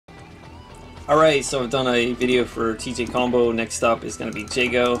Alright, so I've done a video for TJ Combo. Next up is going to be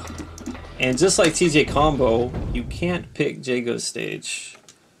Jago. And just like TJ Combo, you can't pick Jago's stage.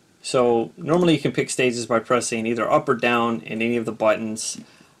 So normally you can pick stages by pressing either up or down in any of the buttons.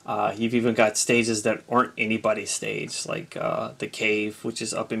 You've even got stages that aren't anybody's stage, like the Cave, which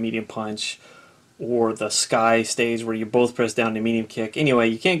is up and medium punch, or the Sky stage where you both press down to medium kick. Anyway,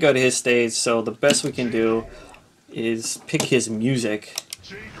 you can't go to his stage, so the best we can do is pick his music,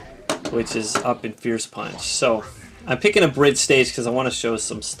 which is up in Fierce Punch. So I'm picking a bridge stage because I want to show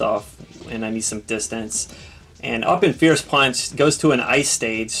some stuff and I need some distance. And up in Fierce Punch goes to an ice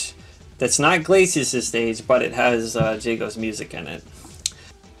stage that's not Glacius' stage, but it has Jago's music in it.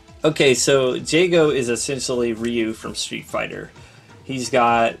 Okay, so Jago is essentially Ryu from Street Fighter. He's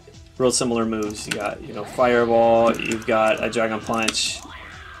got real similar moves. You got, Fireball, you've got a Dragon Punch.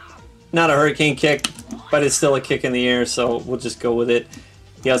 Not a Hurricane Kick, but it's still a kick in the air, so we'll just go with it.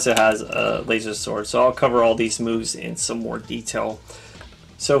 He also has a laser sword, so I'll cover all these moves in some more detail.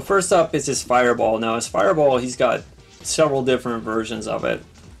 So first up is his Fireball. Now his Fireball, he's got several different versions of it.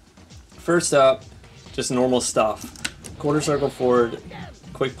 First up, just normal stuff. Quarter circle forward,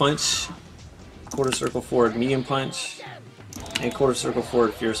 quick punch, quarter circle forward, medium punch, and quarter circle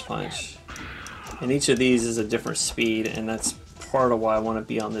forward, fierce punch. And each of these is a different speed, and that's part of why I want to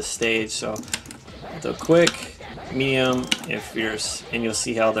be on this stage. So the quick, medium, and fierce, and you'll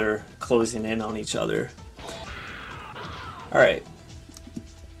see how they're closing in on each other. Alright,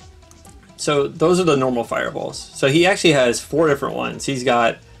 so those are the normal Fireballs. So he actually has 4 different ones. He's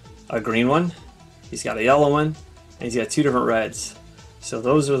got a green one, he's got a yellow one, and he's got 2 different reds. So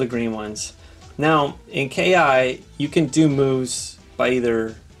those are the green ones. Now in KI you can do moves by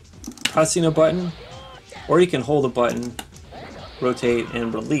either pressing a button, or you can hold a button, rotate,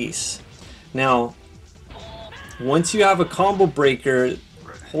 and release. Now once you have a combo breaker,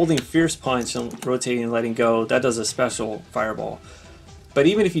 holding Fierce Punch and rotating and letting go, that does a special Fireball. But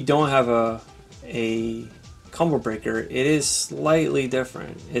even if you don't have a combo breaker, it is slightly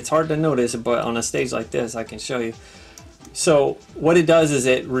different. It's hard to notice, but on a stage like this I can show you. So what it does is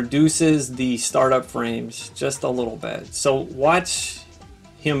it reduces the startup frames just a little bit. So watch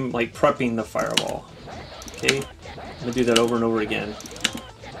him like prepping the Fireball. Okay, I'm gonna do that over and over again.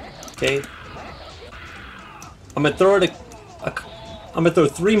 Okay, I'm gonna throw it I'm gonna throw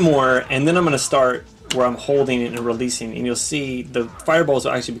 3 more, and then I'm gonna start where I'm holding it and releasing, and you'll see the Fireballs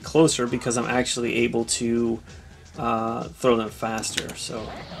will actually be closer because I'm actually able to throw them faster. So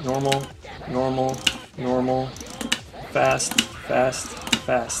normal, normal, normal, fast, fast,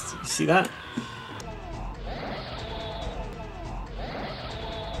 fast. You see that?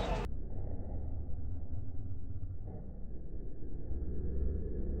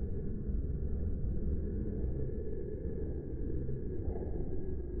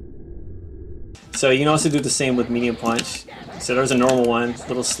 So you can also do the same with medium punch. So there's a normal one, a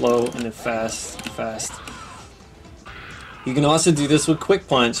little slow, and then fast, fast. You can also do this with quick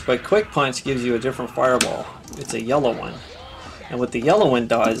punch, but quick punch gives you a different Fireball. It's a yellow one. And what the yellow one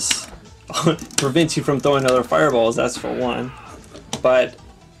does, prevents you from throwing other Fireballs, that's for one. But,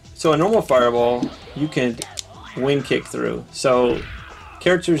 so a normal Fireball, you can wind kick through. So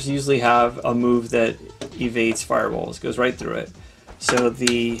characters usually have a move that evades Fireballs, goes right through it. So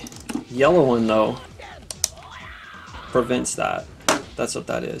the yellow one though prevents that. That's what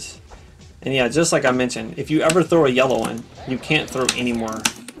that is. And yeah, just like I mentioned, if you ever throw a yellow one, you can't throw any more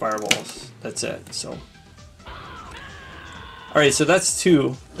Fireballs. That's it. So alright, so that's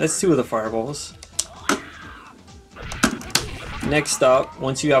two of the Fireballs. Next up,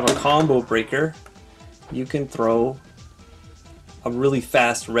 once you have a combo breaker, you can throw a really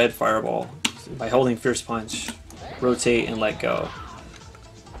fast red Fireball by holding Fierce Punch, rotate, and let go.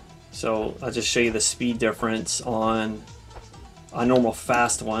 So I'll just show you the speed difference on a normal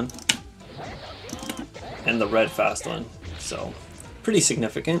fast one and the red fast one. So pretty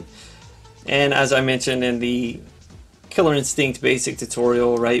significant. And as I mentioned in the Killer Instinct basic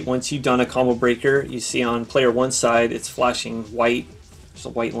tutorial, right, once you've done a combo breaker, you see on player 1 side it's flashing white. There's a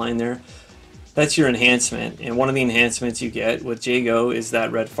white line there. That's your enhancement, and one of the enhancements you get with Jago is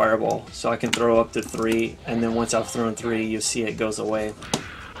that red Fireball. So I can throw up to 3, and then once I've thrown 3, you see it goes away.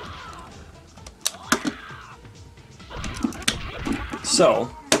 So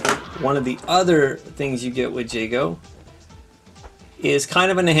one of the other things you get with Jago is kind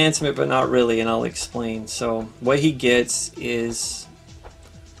of an enhancement, but not really, and I'll explain. So what he gets is,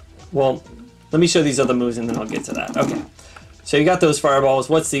 well, let me show these other moves and then I'll get to that. Okay. So you got those Fireballs.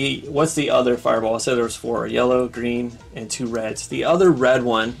 What's the other Fireball? I said there was 4, yellow, green, and 2 reds. The other red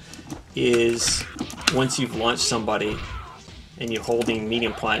one is once you've launched somebody and you're holding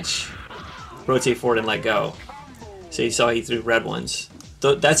medium punch, rotate forward and let go. So you saw he threw red ones.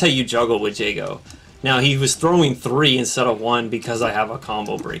 That's how you juggle with Jago. Now he was throwing 3 instead of 1 because I have a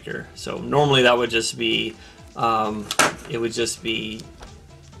combo breaker. So normally that would just be, it would just be,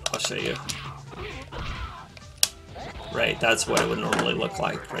 I'll show you. Right, that's what it would normally look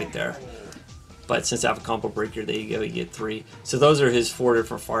like right there. But since I have a combo breaker, there you go, you get 3. So those are his 4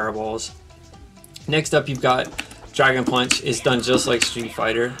 different fireballs. Next up, you've got Dragon Punch. It's done just like Street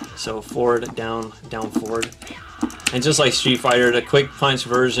Fighter. So forward, down, down, forward. And just like Street Fighter, the quick punch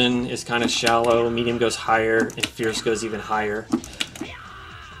version is kind of shallow, medium goes higher, and fierce goes even higher.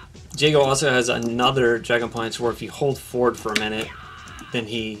 Jago also has another Dragon Punch where if you hold forward for a minute, then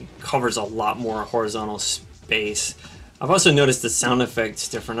he covers a lot more horizontal space. I've also noticed the sound effect's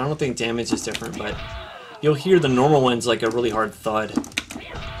different. I don't think damage is different, but you'll hear the normal ones like a really hard thud.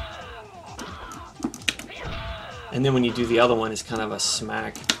 And then when you do the other one, it's kind of a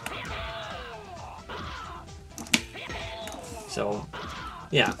smack. So,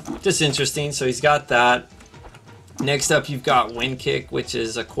 yeah, just interesting. So he's got that. Next up, you've got Wind Kick, which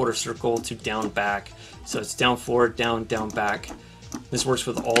is a quarter circle to down back. So it's down forward, down, down back. This works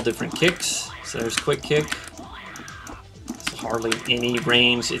with all different kicks. So there's Quick Kick. Hardly any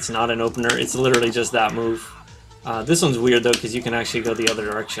range. It's not an opener. It's literally just that move. This one's weird though because you can actually go the other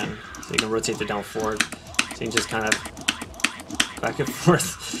direction. So you can rotate the down forward. So you can just kind of back and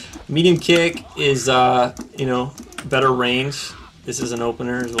forth. Medium kick is you know, better range. This is an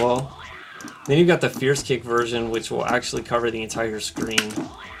opener as well. Then you've got the fierce kick version, which will actually cover the entire screen.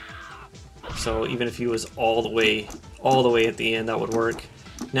 So even if he was all the way at the end, that would work.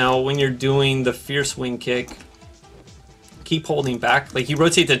 Now when you're doing the fierce wing kick, keep holding back. Like you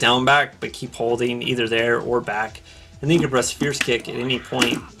rotate the down back, but keep holding either there or back. And then you can press fierce kick at any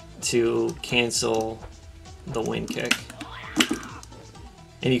point to cancel the wind kick.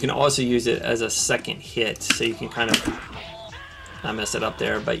 And you can also use it as a second hit. So you can kind of, I messed it up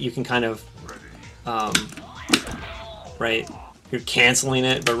there, but you can kind of, right, you're canceling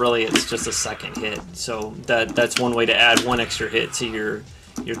it, but really it's just a second hit. So that's one way to add one extra hit to your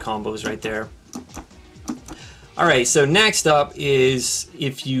combos right there. Alright, so next up is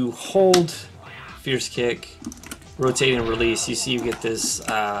if you hold fierce kick, rotate and release, you see you get this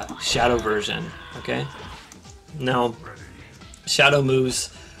shadow version, okay? Now, shadow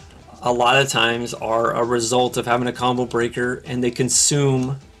moves a lot of times are a result of having a combo breaker and they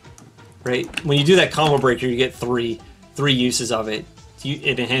consume, right? When you do that combo breaker, you get three uses of it.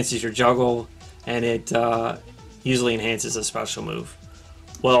 It enhances your juggle and it usually enhances a special move.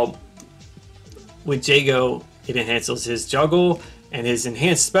 Well, with Jago, it enhances his juggle, and his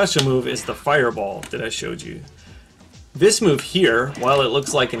enhanced special move is the fireball that I showed you. This move here, while it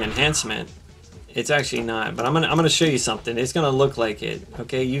looks like an enhancement, it's actually not. But I'm gonna show you something. It's gonna look like it.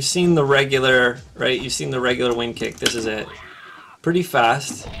 Okay, you've seen the regular, right? You've seen the regular wind kick. This is it. Pretty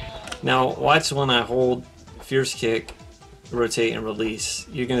fast. Now watch when I hold fierce kick, rotate and release.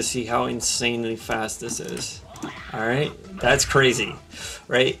 You're gonna see how insanely fast this is. All right, that's crazy,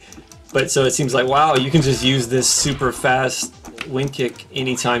 right? But so it seems like, wow, you can just use this super fast wind kick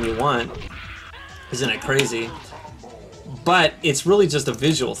anytime you want. Isn't it crazy? But it's really just a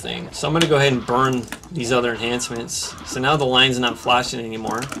visual thing. So I'm gonna go ahead and burn these other enhancements. So now the line's not flashing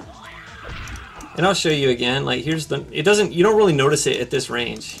anymore. And I'll show you again, like here's the, you don't really notice it at this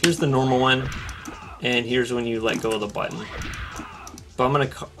range. Here's the normal one, and here's when you let go of the button. But I'm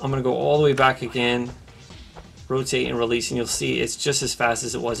gonna go all the way back again, rotate and release, and you'll see it's just as fast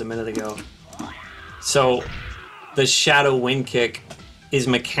as it was a minute ago. So the shadow wind kick is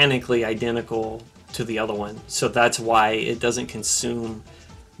mechanically identical to the other one, so that's why it doesn't consume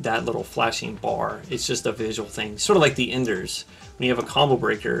that little flashing bar. It's just a visual thing, sort of like the enders. When you have a combo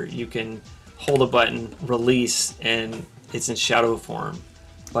breaker, you can hold a button, release, and it's in shadow form,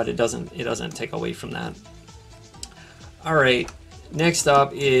 but it doesn't take away from that. All right, next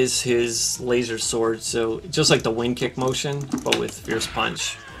up is his laser sword. So just like the wind kick motion, but with fierce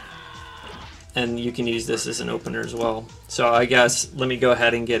punch. And you can use this as an opener as well. So I guess let me go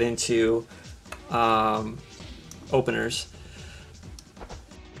ahead and get into openers.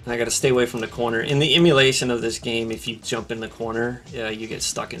 I got to stay away from the corner. In the emulation of this game, if you jump in the corner, you get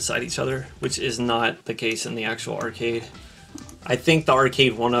stuck inside each other, which is not the case in the actual arcade. I think the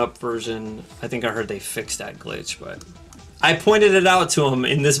arcade 1-up version, I think I heard they fixed that glitch, but I pointed it out to him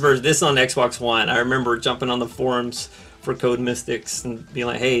in this version. This is on Xbox One. I remember jumping on the forums for Code Mystics and being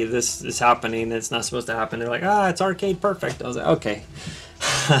like, hey, this is happening. It's not supposed to happen. They're like, it's arcade perfect. I was like, okay.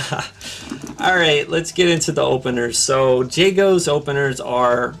 All right, let's get into the openers. So Jago's openers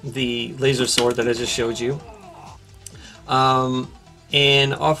are the laser sword that I just showed you.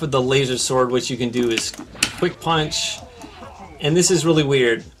 And off of the laser sword, what you can do is quick punch. And this is really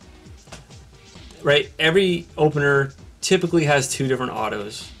weird, right? Every opener typically has 2 different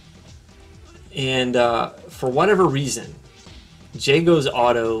autos. And for whatever reason, Jago's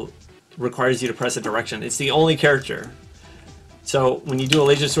auto requires you to press a direction. It's the only character. So when you do a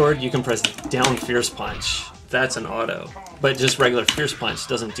laser sword, you can press down fierce punch. That's an auto. But just regular fierce punch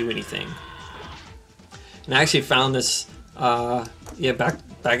doesn't do anything. And I actually found this yeah,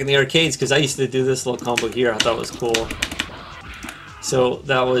 back in the arcades, because I used to do this little combo here. I thought it was cool. So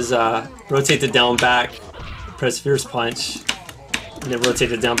that was rotate the down back, press fierce punch, and then rotate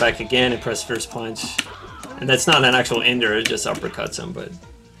the down back again and press fierce punch. And that's not an actual ender, it just uppercuts him. But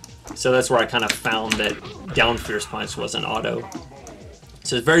so that's where I kind of found that down fierce punch was an auto.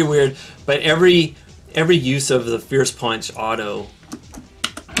 So it's very weird, but every use of the fierce punch auto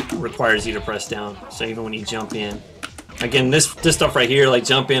requires you to press down. So even when you jump in, again, this stuff right here, like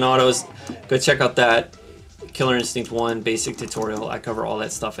jump in autos, go check out that Killer Instinct 1 basic tutorial. I cover all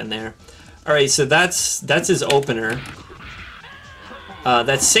that stuff in there. All right, so that's his opener.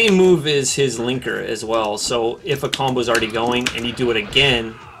 That same move is his linker as well. So if a combo is already going and you do it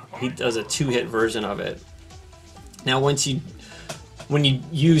again, he does a 2-hit version of it. Now, when you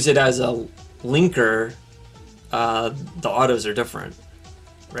use it as a linker, the autos are different,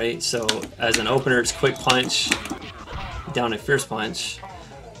 right? So as an opener, it's quick punch, down and fierce punch.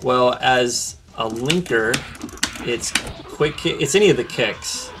 Well, as a linker, it's quick kick. It's any of the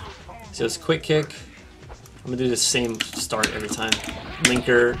kicks. So it's quick kick. I'm gonna do the same start every time.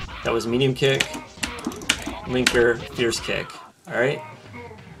 Linker, that was medium kick. Linker, fierce kick. All right.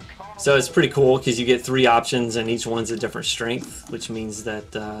 So it's pretty cool because you get 3 options and each one's a different strength, which means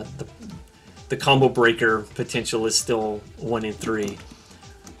that the combo breaker potential is still 1 in 3.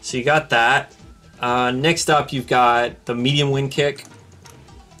 So you got that. Next up, you've got the medium wind kick.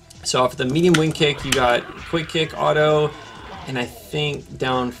 So off the medium wind kick, you got quick kick auto, and I think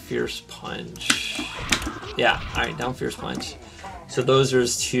down fierce punch. Yeah, all right, down fierce punch. So those are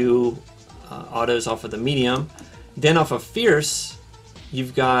his 2 autos off of the medium. Then off of fierce,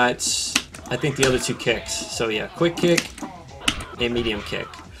 you've got, I think, the other 2 kicks. So yeah, quick kick and medium kick.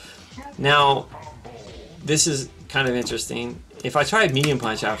 Now, this is kind of interesting. If I try medium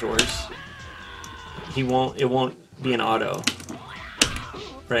punch afterwards, it won't be an auto.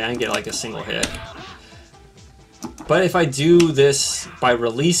 Right, I can get like a single hit. But if I do this by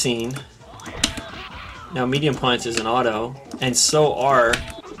releasing, now medium punch is an auto, and so are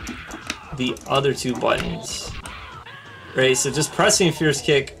the other 2 buttons. Right, so just pressing fierce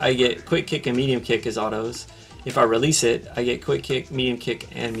kick, I get quick kick and medium kick as autos. If I release it, I get quick kick, medium kick,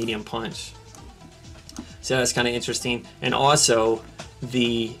 and medium punch. So that's kind of interesting. And also,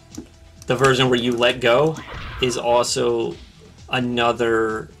 the version where you let go is also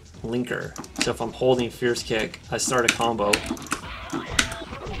another linker. So if I'm holding fierce kick, I start a combo.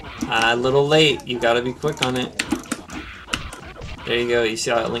 A little late, you gotta be quick on it. There you go, you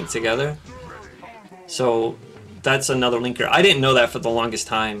see how it linked together? So that's another linker. I didn't know that for the longest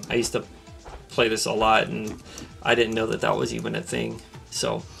time. I used to play this a lot and I didn't know that that was even a thing.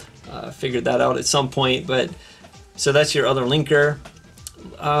 So I figured that out at some point. But so that's your other linker.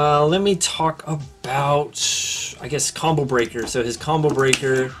 Let me talk about, I guess, combo breaker. So his combo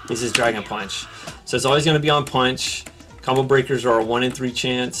breaker is his dragon punch. So it's always going to be on punch. Combo breakers are a 1 in 3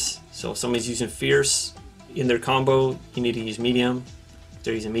 chance. So if somebody's using fierce in their combo, you need to use medium. If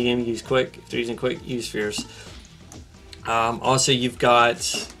they're using medium, use quick. If they're using quick, use fierce. Also, you've got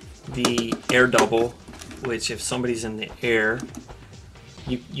the air double, which if somebody's in the air,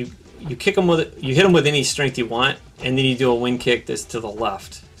 you kick them with, you hit them with any strength you want, and then you do a wind kick that's to the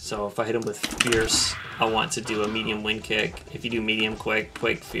left. So if I hit them with fierce, I want to do a medium wind kick. If you do medium,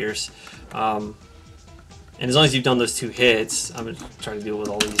 quick, fierce. And as long as you've done those 2 hits, I'm going to try to deal with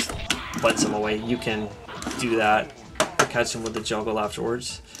all these buttons on my way. You can do that, catch them with the juggle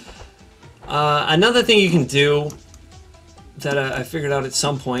afterwards. Another thing you can do that I figured out at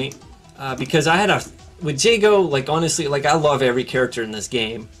some point, because I had with Jago, like honestly, like I love every character in this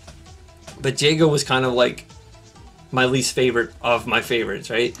game, but Jago was kind of like my least favorite of my favorites,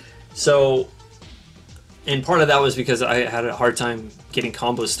 right? So, and part of that was because I had a hard time getting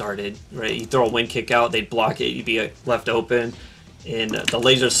combos started, right? You throw a wind kick out, they'd block it, you'd be left open, and the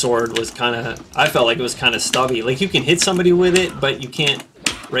laser sword was kind of, I felt like it was kind of stubby. Like you can hit somebody with it, but you can't,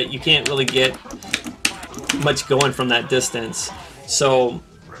 right? You can't really get much going from that distance. So,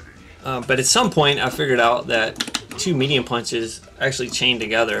 but at some point I figured out that 2 medium punches actually chain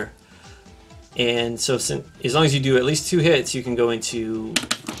together. And so as long as you do at least 2 hits, you can go into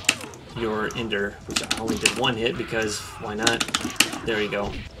your ender, which I only did 1 hit because why not? There you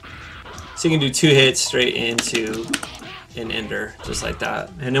go. So you can do 2 hits straight into an ender, just like that.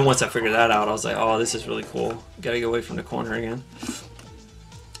 And then once I figured that out, I was like, oh, this is really cool. Gotta get away from the corner again.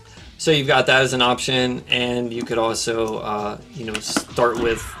 So you've got that as an option, and you could also, you know, start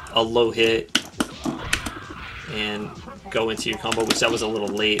with a low hit and go into your combo, which that was a little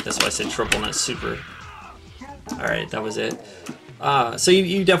late. That's why I said triple, not super. All right, that was it. So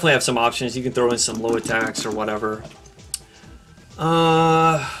you definitely have some options. You can throw in some low attacks or whatever.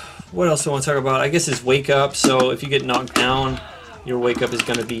 What else do I want to talk about? I guess it's wake up. So if you get knocked down, your wake up is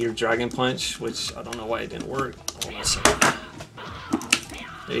going to be your dragon punch, which I don't know why it didn't work. Hold on a second.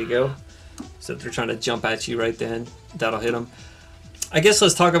 There you go. So if they're trying to jump at you right then, that'll hit them. I guess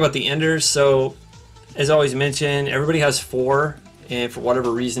let's talk about the enders. So as always mentioned, everybody has 4, and for whatever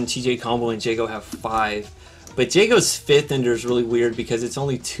reason, TJ Combo and Jago have 5. But Jago's 5th ender is really weird because it's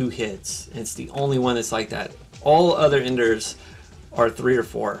only 2 hits. And it's the only one that's like that. All other enders are 3 or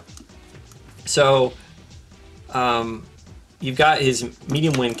 4. So you've got his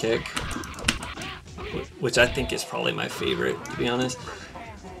medium wind kick, which I think is probably my favorite, to be honest.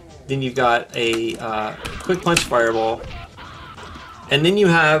 Then you've got a quick punch fireball, and then you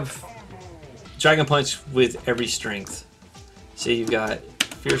have dragon punch with every strength. So you've got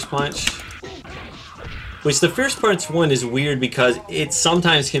fierce punch, which the fierce punch one is weird because it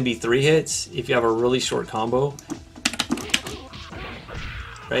sometimes can be 3 hits if you have a really short combo.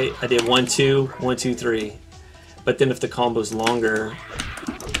 Right? I did 1, 2, 1, 2, 3. But then if the combo's longer,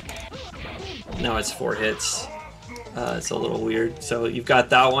 now it's 4 hits. It's a little weird. So you've got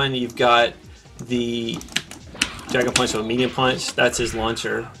that one. You've got the Dragon Punch with Medium Punch. That's his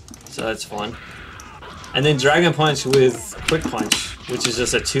launcher. So that's fun. And then Dragon Punch with Quick Punch, which is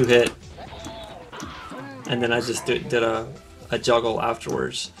just a 2-hit. And then I just did a juggle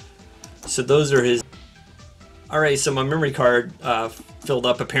afterwards. So those are his. Alright, so my memory card filled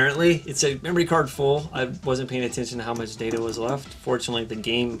up apparently. It's a memory card full. I wasn't paying attention to how much data was left. Fortunately, the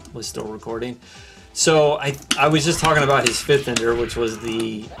game was still recording. So I was just talking about his 5th ender, which was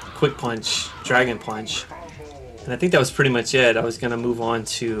the Quick Punch, Dragon Punch. And I think that was pretty much it. I was going to move on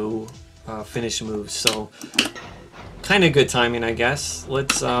to finish moves. So kind of good timing, I guess.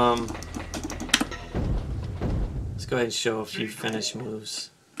 Let's go ahead and show a few finish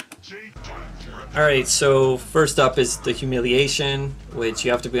moves. Alright, so first up is the Humiliation, which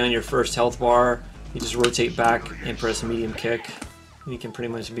you have to be on your first health bar. You just rotate back and press medium kick. You can pretty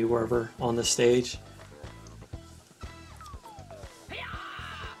much be wherever on the stage.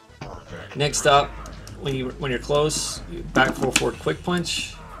 Next up, when you're close, you back forward quick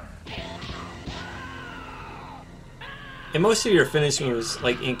punch. And most of your finish moves,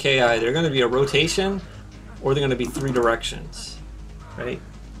 like in KI, they're going to be a rotation, or they're going to be 3 directions, right?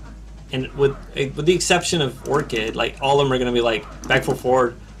 And with the exception of Orchid, like all of them are going to be like back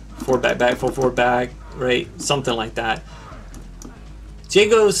forward, forward back, forward back, right? Something like that.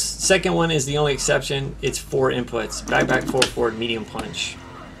 Jago's second one is the only exception. It's 4 inputs: back, forward, medium punch.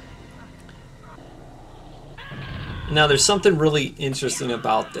 Now there's something really interesting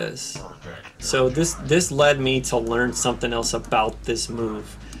about this. So this led me to learn something else about this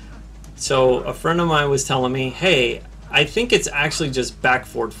move. So a friend of mine was telling me, hey, I think it's actually just back,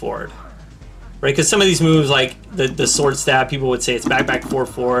 forward. Right? Because some of these moves, like the sword stab, people would say it's back,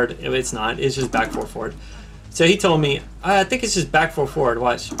 forward. It's not. It's just back, forward. So he told me, I think it's just back, forward.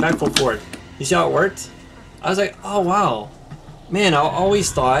 Watch. Back, forward. You see how it worked? I was like, oh, wow. Man, I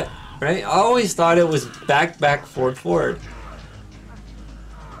always thought, right? I always thought it was back, forward.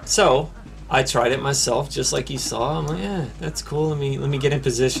 So I tried it myself, just like you saw. I'm like, yeah, that's cool. Let me get in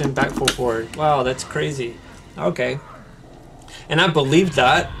position. Back, forward. Wow, that's crazy. Okay. And I believed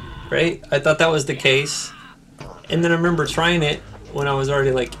that, right? I thought that was the case. And then I remember trying it when I was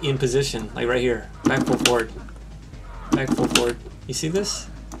already like in position, like right here. Back, forward. Back, forward. You see this?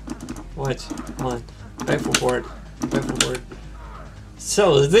 Watch. Come on. Back, forward. Back, forward.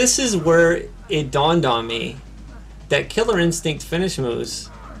 So this is where it dawned on me that Killer Instinct finish moves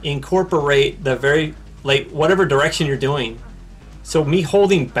incorporate the very, like, whatever direction you're doing. So me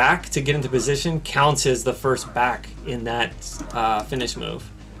holding back to get into position counts as the first back in that finish move.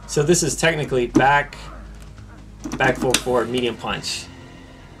 So this is technically back, forward, medium punch.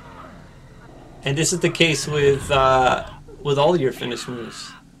 And this is the case with all your finish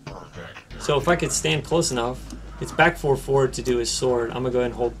moves. So if I could stand close enough, it's back, forward to do his sword. I'm gonna go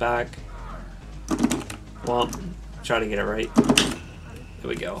ahead and hold back. Well, try to get it right. There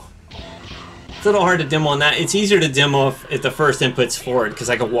we go. It's a little hard to demo on that. It's easier to demo if the first input's forward because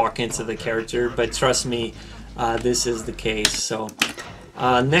I can walk into the character, but trust me, this is the case. So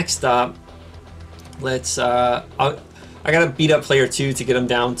next up, let's I gotta beat up player 2 to get him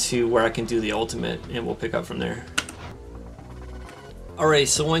down to where I can do the ultimate, and we'll pick up from there. Alright,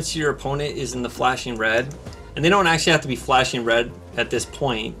 so once your opponent is in the flashing red, and they don't actually have to be flashing red at this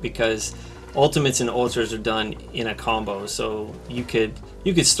point because ultimates and ultras are done in a combo, so you could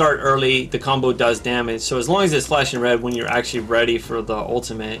start early, the combo does damage, so as long as it's flashing red when you're actually ready for the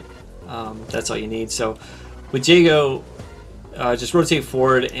ultimate, that's all you need. So with Jago, just rotate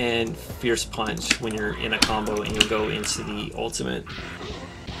forward and fierce punch when you're in a combo, and you'll go into the ultimate,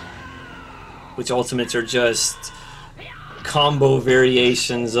 which ultimates are just combo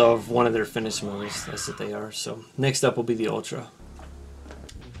variations of one of their finish moves. That's what they are. So next up will be the ultra.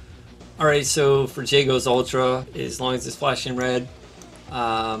 Alright, so for Jago's ultra, as long as it's flashing red,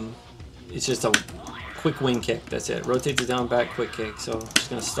 it's just a quick wing kick. That's it. Rotate to down back quick kick. So I'm just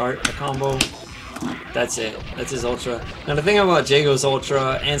gonna start a combo. That's it. That's his ultra. Now the thing about Jago's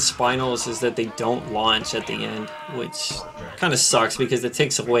ultra and Spinals is that they don't launch at the end, which kind of sucks because it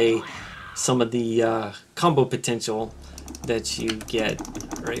takes away some of the combo potential that you get.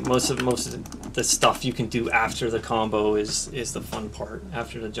 Right, most of the stuff you can do after the combo is the fun part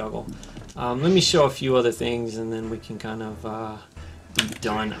after the juggle. Let me show a few other things, and then we can kind of be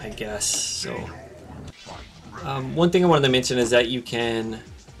done, I guess. So one thing I wanted to mention is that you can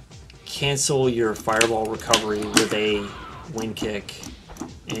cancel your fireball recovery with a wind kick,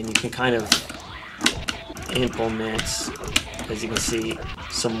 and you can kind of implement, as you can see,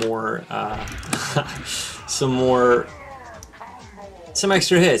 some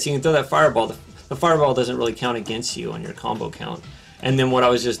extra hits. You can throw that fireball. The fireball doesn't really count against you on your combo count. And then what I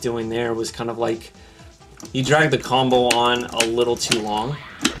was just doing there was kind of like you drag the combo on a little too long,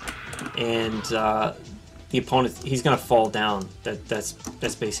 and the opponent, he's gonna fall down. That's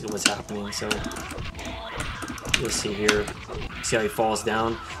basically what's happening. So you'll see here, see how he falls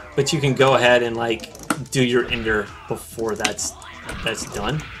down. But you can go ahead and like do your ender before that's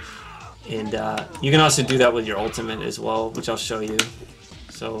done. And you can also do that with your ultimate as well, which I'll show you.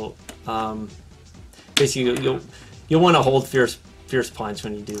 So basically you'll want to hold fierce punch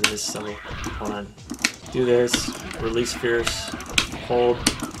when you do this. So hold on, do this, release fierce, hold,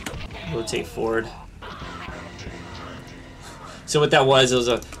 rotate forward. So what that was, it was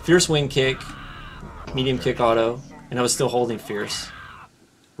a fierce wing kick, medium kick auto, and I was still holding fierce.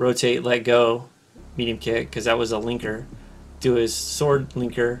 Rotate, let go, medium kick, because that was a linker. Do his sword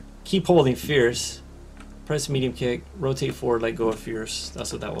linker, keep holding fierce, press medium kick, rotate forward, let go of fierce.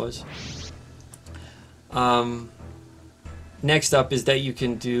 That's what that was. Next up is that you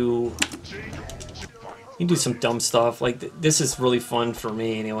can do some dumb stuff. Like this is really fun for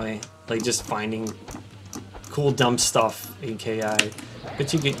me anyway. Like just finding cool dumb stuff in KI.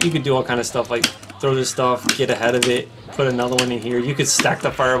 But you could do all kind of stuff like throw this stuff, get ahead of it, put another one in here. You could stack the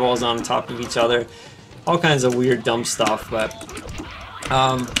fireballs on top of each other. All kinds of weird dumb stuff. But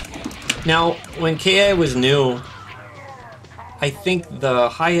now when KI was new, I think the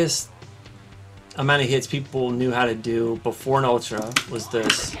highest amount of hits people knew how to do before an ultra was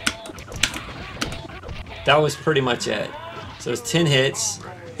this. That was pretty much it. So it's 10 hits.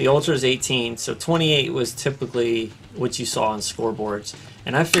 The ultra is 18, so 28 was typically what you saw on scoreboards.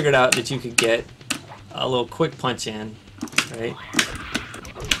 And I figured out that you could get a little quick punch in, right?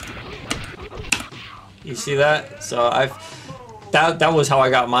 You see that? So that was how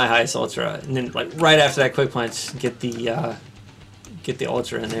I got my highest ultra. And then like right after that quick punch, get the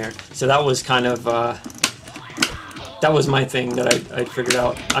ultra in there. So that was kind of that was my thing that I figured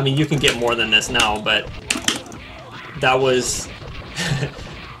out. I mean, you can get more than this now, but that was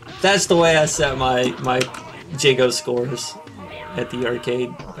that's the way I set my Jago scores at the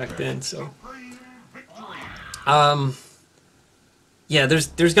arcade back then. So yeah,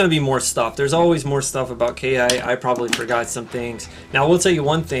 there's gonna be more stuff. There's always more stuff about KI. I probably forgot some things. Now I will tell you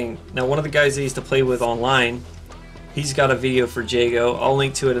one thing. Now one of the guys I used to play with online, he's got a video for Jago. I'll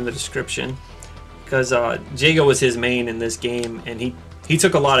link to it in the description, because Jago was his main in this game, and he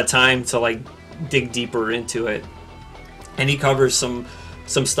took a lot of time to like dig deeper into it, and he covers some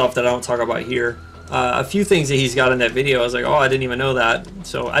stuff that I don't talk about here. A few things that he's got in that video, I was like, oh, I didn't even know that.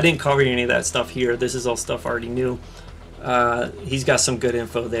 So I didn't cover any of that stuff here. This is all stuff I already knew. He's got some good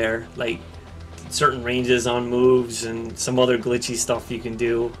info there, like certain ranges on moves and some other glitchy stuff you can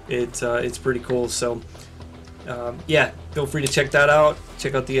do. It's pretty cool. So yeah, feel free to check that out.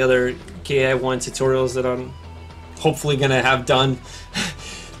 Check out the other KI1 tutorials that I'm hopefully gonna have done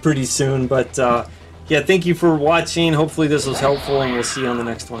pretty soon. But yeah, thank you for watching. Hopefully this was helpful, and we'll see you on the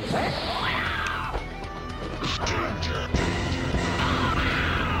next one.